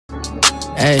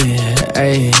Ay,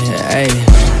 ay, ay.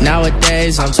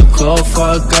 Nowadays I'm too cool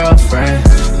for a girlfriend.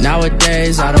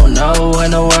 Nowadays I don't know when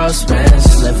the world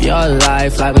spins. Live your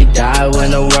life like we die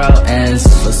when the world ends.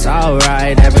 It's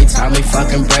alright every time we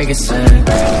fucking break a sin.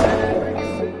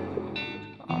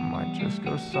 I might just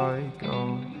go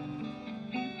psycho.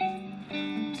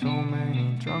 Too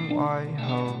many drunk white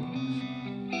hoes.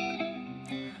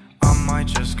 I might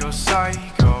just go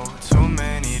psycho. Too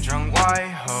many drunk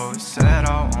white hoes. Said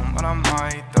I won't, but I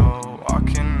might though.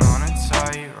 Walking on a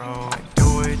tightrope. I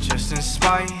do it just in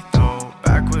spite though.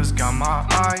 Backwards got my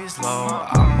eyes low.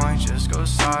 I might just go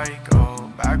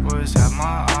psycho. Backwards have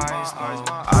my eyes low.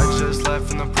 I just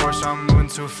left in the Porsche, I'm moving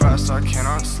too fast, I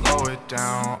cannot slow it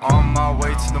down. On my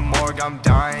way to the morgue, I'm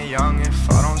dying young if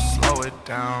I don't slow it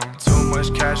down. Too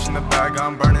much cash in the bag,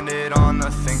 I'm burning it all,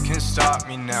 nothing can stop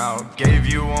me now. Gave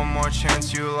you one more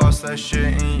chance, you lost that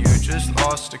shit and you just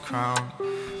lost the crown.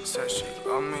 Said she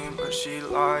loved me, but she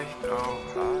lied though.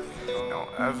 No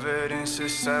evidence,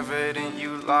 it's evident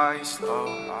you lied slow.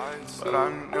 But I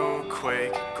knew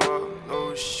quick, go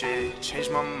lose shit.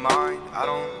 Changed my mind, I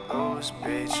don't lose,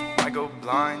 bitch. Might go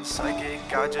blind, psychic,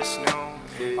 I just knew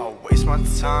it. I'll waste my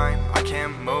time, I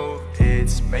can't move.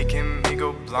 It's making me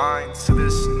go blind to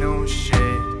this new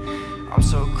shit. I'm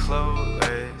so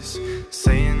clueless,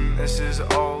 saying this is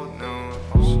old news.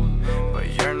 But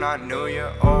you're not new,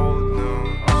 you're old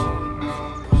news.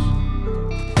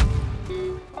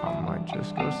 I might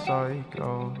just go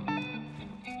psycho.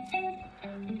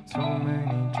 Too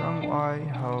many drunk white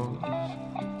hoes.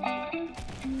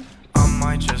 I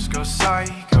might just go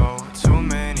psycho. Too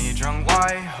many drunk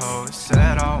white hoes.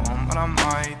 Said I won't, but I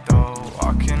might though.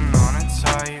 Walking on a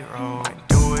tightrope. I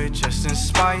do it just in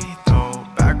spite though.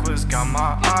 Backwards got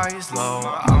my eyes low.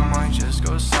 I might just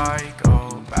go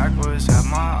psycho. Backwards have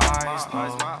my eyes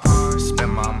low.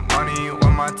 Spend my money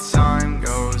where my time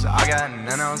goes. I got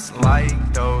none else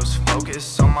like those.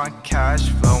 Focus on my cash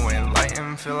flow.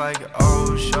 Enlightened, feel like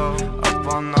oh show. Up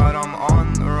all night, I'm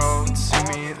on the road. See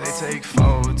me, they take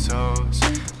photos.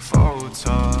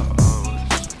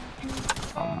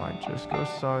 I might just go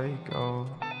psycho.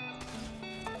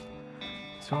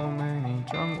 Too many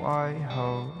drunk white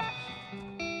hoes.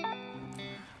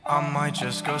 I might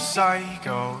just go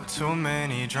psycho. Too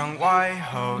many drunk white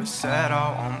hoes. Said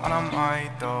I won't, but I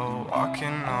might though.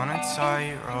 Walking on a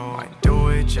tightrope. I do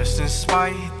it just in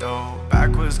spite though.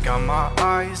 Backwards got my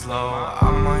eyes low.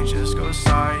 I might just go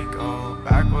psycho.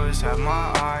 Backwards have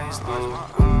my eyes low.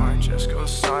 I might just go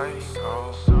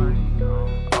psycho.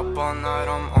 Up all night,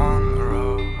 I'm on the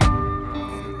road.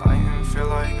 Enlightened, feel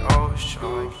like oh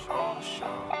show.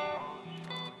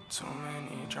 Too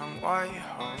many drunk white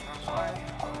hoes. I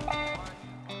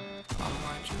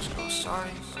might just go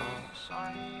psycho.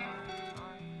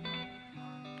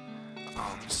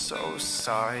 I'm so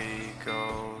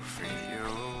psycho for you.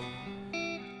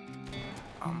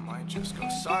 I might just go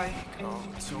psycho.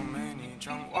 Too many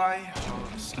drunk white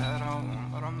hoes. Said I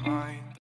won't, but I might.